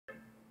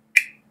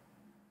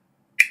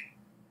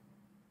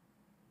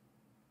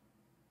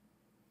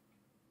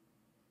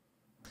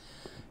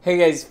Hey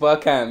guys,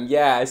 welcome.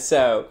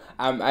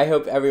 I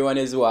hope everyone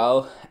is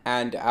well.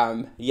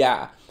 In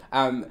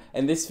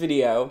this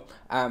video,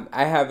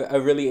 I have a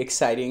really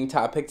exciting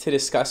topic to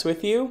discuss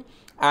with you.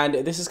 And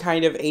this is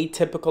kind of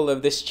atypical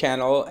of this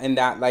channel in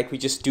that, like, we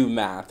just do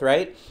math,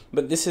 right?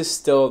 But this is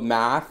still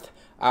math,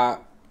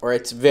 or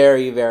it's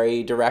very,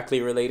 very directly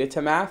related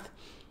to math.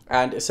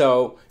 And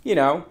so,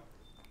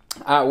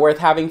 worth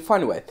having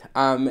fun with.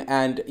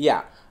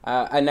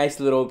 A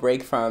nice little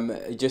break from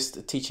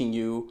just teaching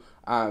you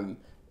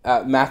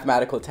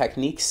mathematical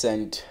techniques,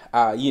 and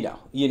you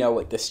know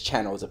what this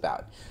channel is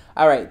about.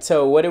 All right,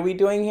 so what are we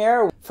doing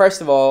here?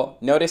 First of all,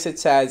 notice it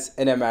says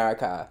in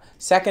America.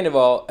 Second of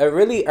all, it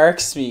really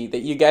irks me that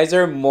you guys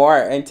are more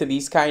into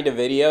these kind of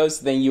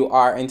videos than you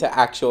are into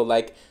actual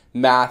like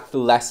math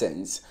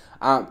lessons.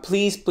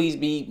 Please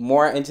be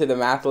more into the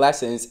math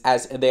lessons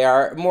as they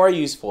are more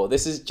useful.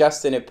 This is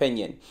just an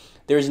opinion.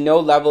 There's no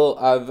level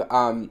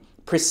of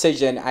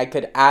precision I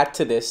could add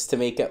to this to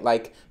make it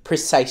like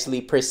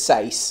precisely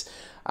precise.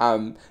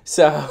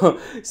 So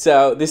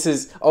this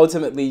is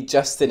ultimately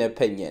just an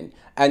opinion.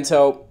 And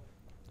so,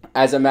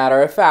 as a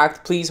matter of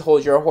fact, please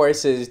hold your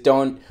horses.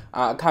 Don't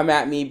come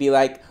at me, be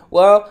like,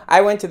 well,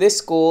 I went to this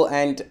school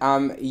and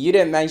you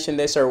didn't mention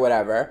this or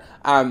whatever.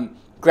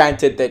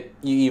 Granted that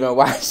you even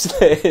watched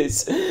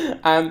this.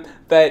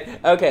 But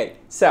okay,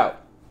 so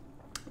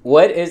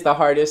what is the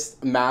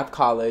hardest math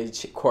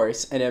college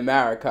course in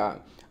America?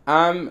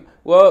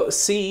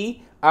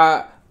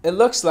 It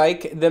looks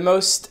like the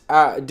most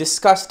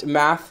discussed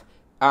math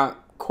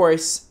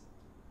course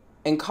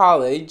in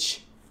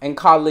college and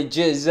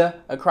colleges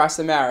across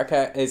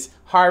America is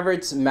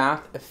Harvard's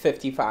Math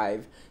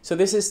 55. So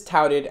this is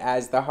touted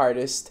as the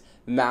hardest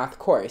math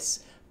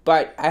course.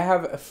 But I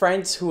have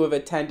friends who have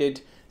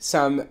attended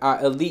some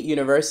elite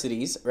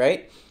universities,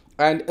 right?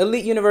 And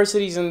elite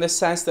universities in the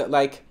sense that,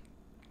 like,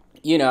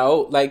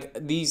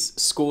 these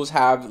schools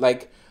have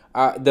like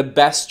the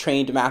best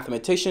trained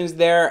mathematicians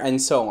there and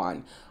so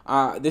on.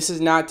 This is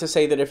not to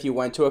say that if you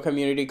went to a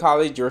community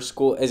college, your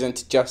school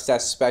isn't just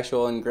as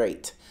special and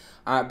great.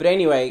 But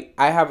anyway,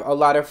 I have a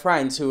lot of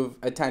friends who've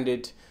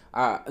attended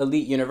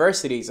elite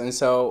universities, and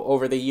so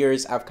over the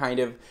years, I've kind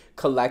of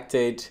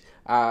collected,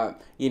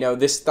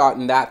 this thought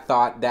and that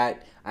thought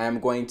that I'm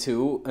going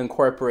to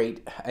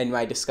incorporate in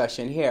my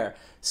discussion here.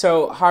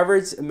 So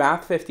Harvard's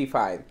Math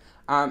 55.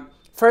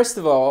 First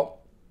of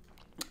all,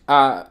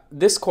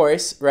 this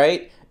course,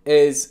 right,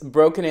 is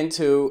broken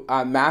into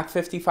Math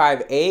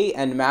 55A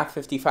and Math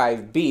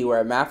 55B,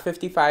 where Math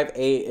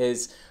 55A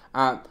is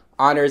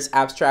honors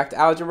abstract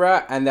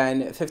algebra, and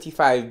then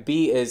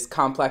 55B is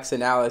complex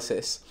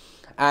analysis.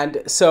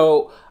 And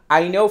so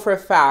I know for a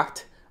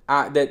fact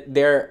that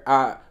there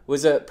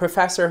was a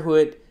professor who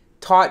had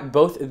taught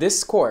both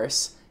this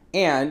course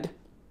and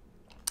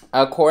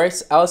a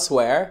course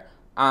elsewhere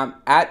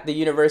at the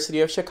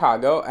University of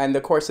Chicago, and the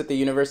course at the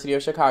University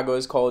of Chicago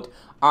is called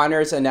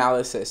Honors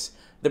Analysis.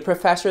 The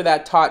professor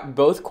that taught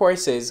both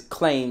courses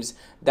claims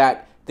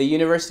that the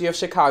University of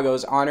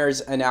Chicago's Honors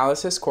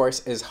Analysis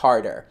course is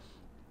harder.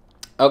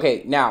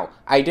 Okay, now,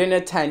 I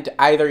didn't attend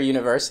either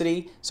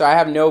university, so I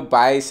have no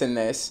bias in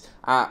this.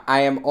 I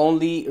am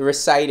only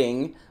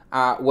reciting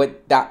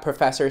what that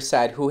professor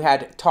said, who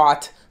had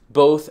taught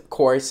both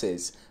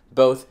courses,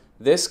 both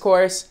this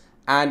course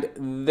and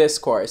this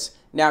course.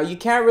 Now, you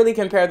can't really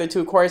compare the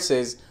two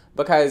courses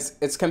because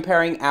it's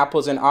comparing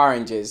apples and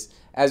oranges.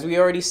 As we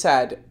already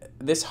said,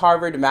 this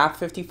Harvard Math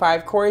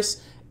 55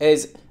 course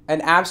is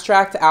an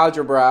abstract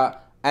algebra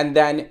and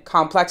then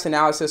complex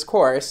analysis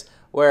course,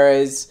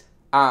 whereas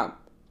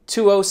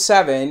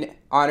 207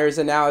 honors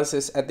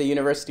analysis at the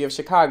University of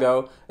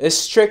Chicago is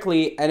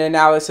strictly an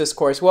analysis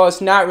course. Well,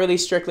 it's not really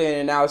strictly an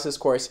analysis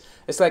course.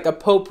 It's like a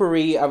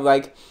potpourri of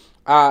like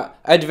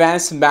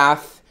advanced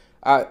math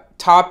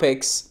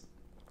topics,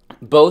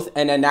 both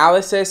in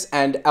analysis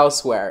and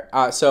elsewhere.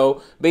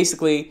 So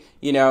basically,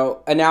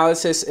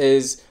 analysis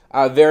is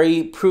a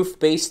very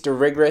proof-based,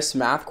 rigorous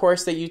math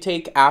course that you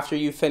take after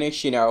you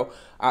finish,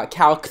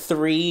 Calc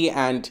 3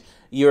 and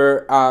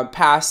your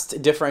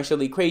past differential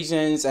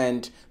equations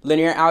and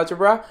linear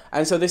algebra.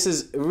 And so this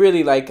is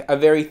really like a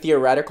very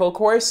theoretical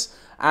course.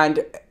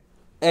 And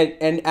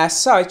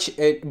as such,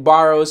 it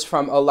borrows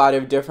from a lot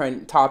of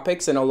different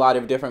topics and a lot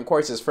of different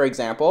courses. For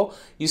example,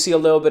 you see a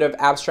little bit of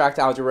abstract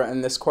algebra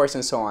in this course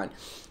and so on.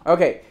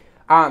 Okay,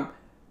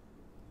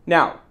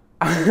 now,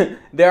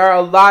 there are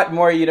a lot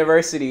more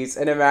universities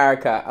in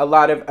America, a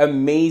lot of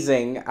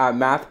amazing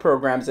math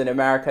programs in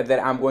America that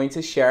I'm going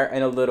to share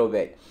in a little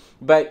bit.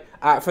 But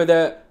for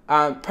the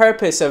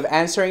purpose of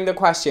answering the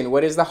question,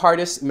 what is the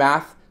hardest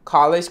math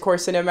college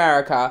course in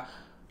America,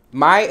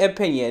 my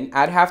opinion,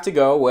 I'd have to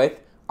go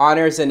with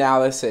Honors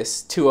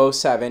Analysis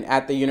 207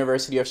 at the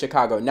University of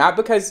Chicago. Not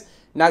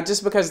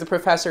just because the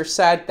professor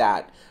said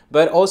that,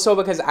 but also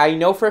because I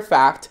know for a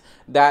fact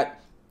that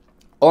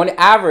on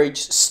average,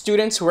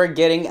 students were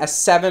getting a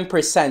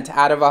 7%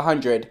 out of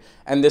 100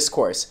 in this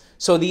course.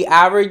 So the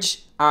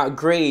average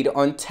grade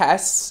on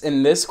tests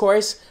in this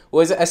course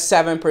was a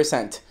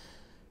 7%.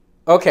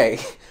 Okay,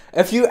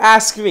 if you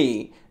ask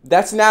me,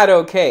 That's not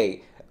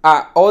okay.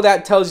 All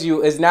that tells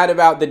you is not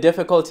about the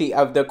difficulty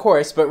of the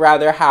course, but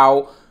rather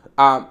how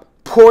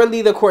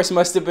poorly the course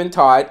must have been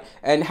taught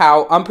and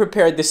how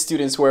unprepared the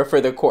students were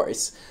for the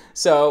course.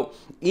 So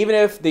even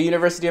if the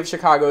University of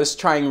Chicago is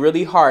trying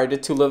really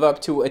hard to live up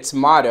to its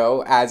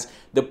motto as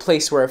the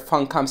place where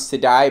fun comes to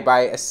die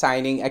by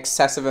assigning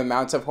excessive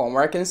amounts of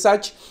homework and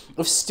such,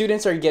 if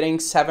students are getting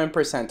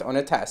 7% on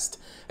a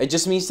test, it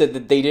just means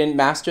that they didn't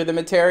master the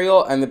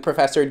material and the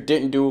professor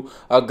didn't do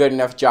a good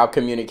enough job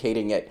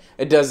communicating it.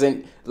 It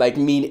doesn't like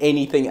mean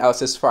anything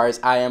else as far as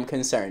I am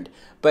concerned.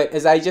 But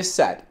as I just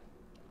said,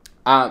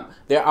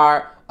 there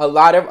are a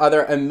lot of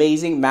other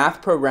amazing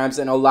math programs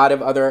and a lot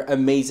of other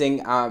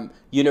amazing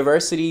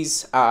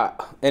universities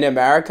in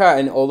America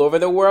and all over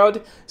the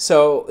world.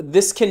 So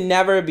this can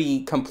never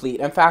be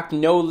complete. In fact,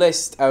 no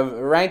list of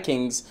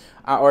rankings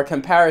or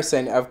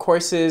comparison of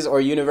courses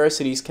or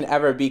universities can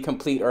ever be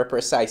complete or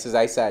precise, as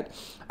I said.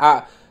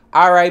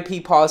 R.I.P.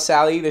 Paul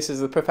Sally, this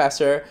is the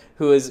professor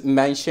who is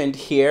mentioned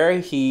here.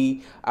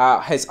 He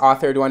has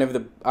authored one of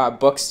the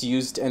books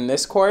used in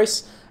this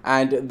course.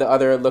 And the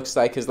other looks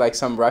like is like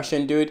some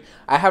Russian dude.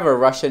 I have a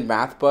Russian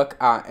math book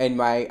in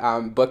my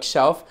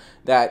bookshelf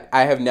that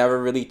I have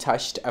never really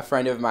touched. A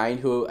friend of mine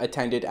who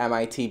attended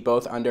MIT,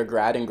 both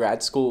undergrad and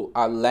grad school,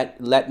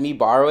 let me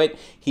borrow it.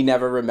 He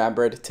never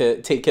remembered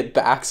to take it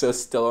back, so it's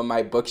still on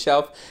my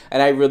bookshelf.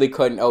 And I really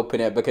couldn't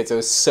open it because it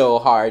was so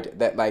hard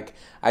that like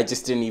I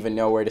just didn't even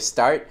know where to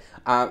start.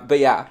 But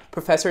yeah,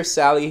 Professor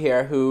Sally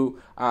here, who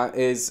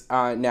is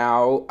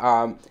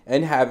now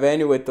in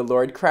heaven with the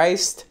Lord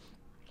Christ,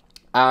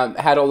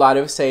 had a lot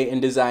of say in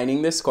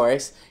designing this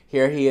course.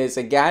 Here he is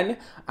again.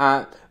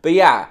 But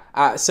yeah,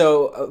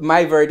 so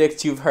my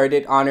verdict, you've heard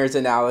it, honors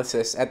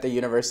analysis at the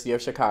University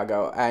of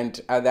Chicago.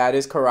 And that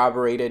is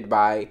corroborated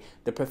by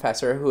the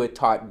professor who had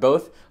taught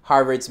both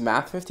Harvard's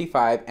Math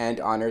 55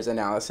 and honors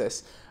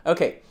analysis.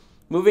 Okay,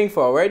 moving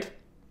forward.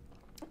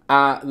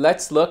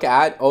 Let's look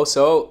at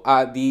also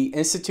the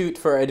Institute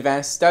for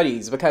Advanced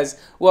Studies because,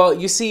 well,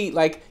 you see,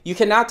 like, you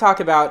cannot talk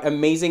about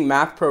amazing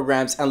math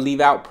programs and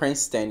leave out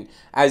Princeton.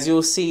 As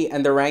you'll see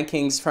in the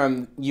rankings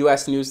from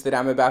U.S. News that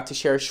I'm about to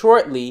share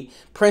shortly,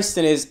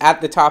 Princeton is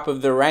at the top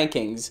of the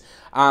rankings.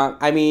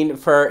 I mean,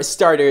 for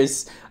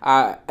starters,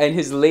 in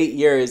his late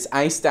years,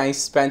 Einstein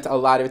spent a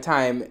lot of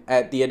time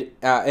at the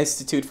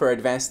Institute for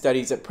Advanced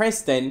Studies at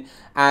Princeton,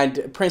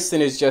 and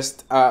Princeton is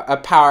just a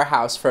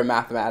powerhouse for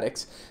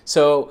mathematics.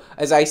 So,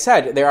 as I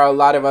said, there are a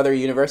lot of other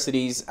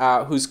universities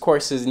whose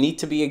courses need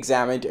to be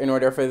examined in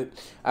order for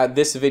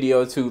this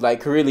video to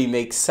like really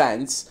make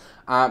sense.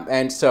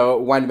 And so,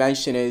 one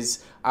mention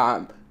is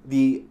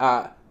the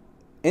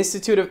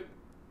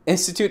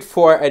Institute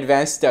for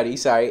Advanced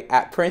Studies,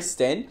 at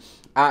Princeton.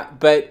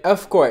 But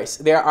of course,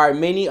 there are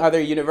many other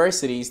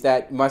universities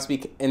that must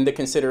be in the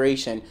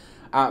consideration.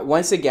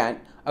 Once again,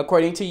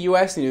 according to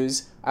U.S.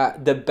 News,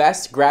 the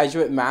best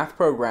graduate math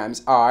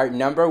programs are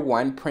number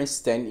 1,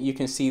 Princeton. You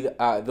can see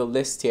the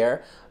list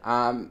here.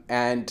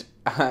 And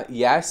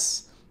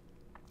yes,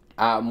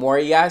 more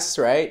yes,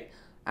 right?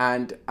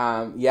 And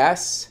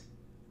yes,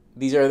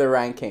 these are the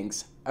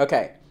rankings.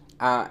 Okay,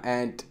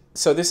 and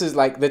so this is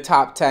like the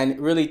top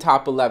 10, really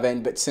top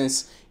 11, but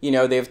since, you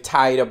know, they've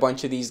tied a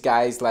bunch of these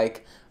guys,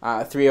 like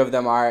 3 of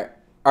them are,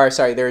 or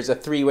sorry, there's a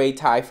 3-way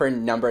tie for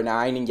number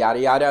 9 and yada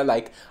yada,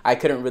 like I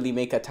couldn't really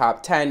make a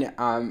top 10,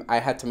 I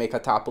had to make a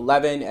top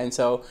 11, and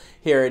so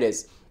here it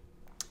is.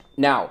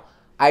 Now,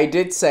 I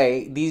did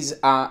say these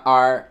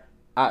are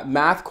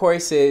math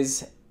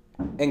courses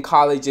in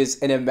colleges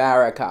in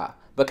America,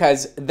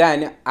 because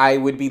then I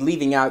would be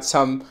leaving out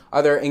some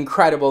other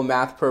incredible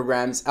math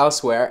programs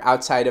elsewhere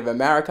outside of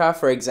America.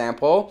 For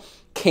example,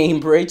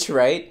 Cambridge,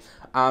 right?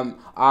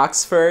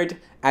 Oxford,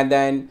 and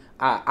then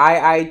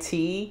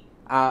IIT,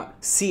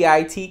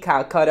 CIT,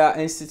 Calcutta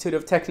Institute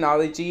of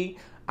Technology,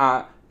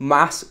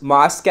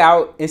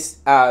 Moscow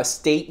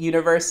State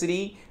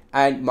University,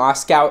 and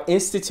Moscow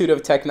Institute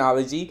of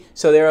Technology.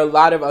 So there are a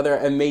lot of other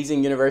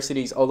amazing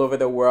universities all over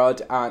the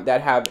world that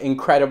have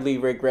incredibly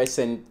rigorous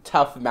and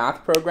tough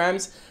math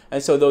programs.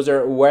 And so those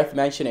are worth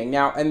mentioning.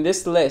 Now, in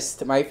this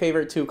list, my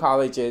favorite 2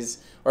 colleges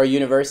or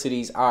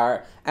universities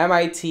are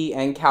MIT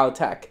and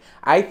Caltech.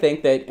 I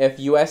think that if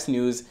U.S.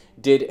 News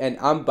did an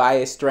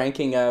unbiased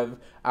ranking of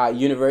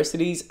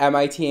universities,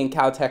 MIT and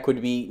Caltech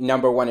would be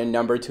number 1 and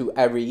number 2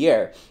 every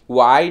year.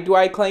 Why do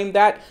I claim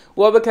that?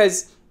 Well,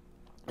 because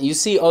you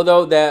see,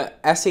 although the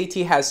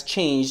SAT has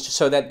changed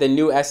so that the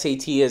new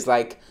SAT is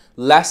like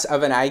less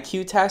of an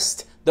IQ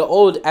test, the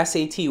old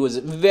SAT was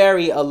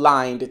very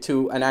aligned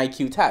to an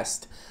IQ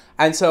test.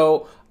 And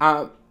so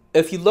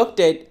if you looked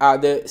at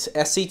the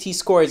SAT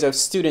scores of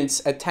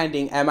students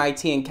attending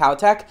MIT and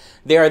Caltech,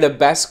 they are the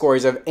best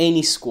scores of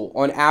any school.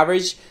 On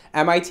average,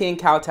 MIT and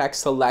Caltech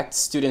select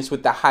students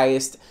with the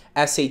highest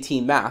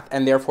SAT math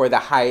and therefore the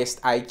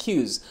highest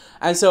IQs.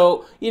 And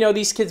so, you know,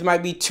 these kids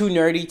might be too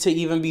nerdy to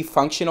even be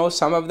functional,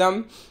 some of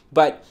them,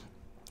 but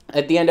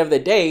at the end of the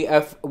day,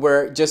 if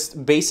we're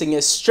just basing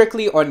it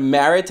strictly on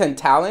merit and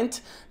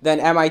talent, then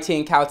MIT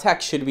and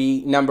Caltech should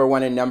be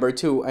 #1 and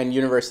 #2 in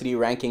university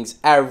rankings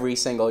every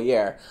single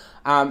year.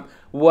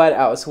 What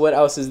else? What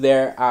else is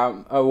there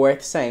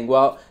worth saying?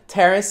 Well,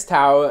 Terrence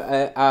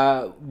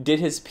Tao did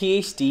his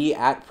PhD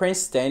at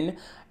Princeton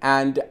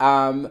and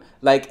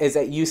like is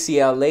at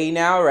UCLA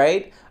now,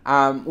 right?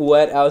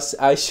 What else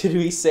should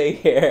we say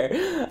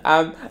here?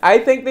 I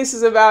think this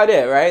is about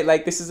it, right?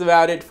 Like this is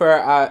about it for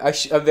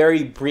a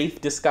very brief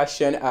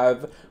discussion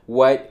of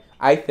what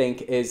I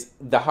think is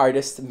the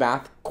hardest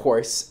math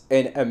course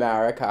in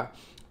America.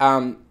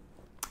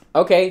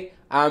 Okay.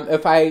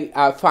 If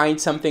I find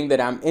something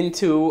that I'm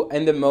into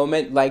in the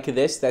moment like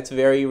this that's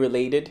very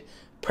related,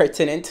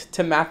 pertinent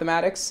to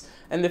mathematics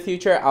in the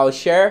future, I'll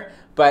share.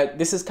 But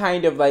this is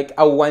kind of like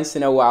a once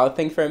in a while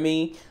thing for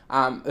me.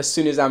 As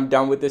soon as I'm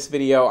done with this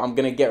video, I'm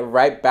going to get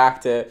right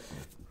back to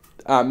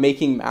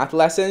making math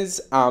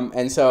lessons.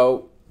 And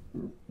so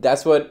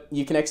that's what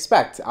you can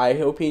expect. I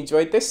hope you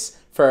enjoyed this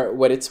for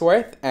what it's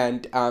worth.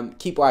 And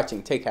keep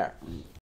watching. Take care.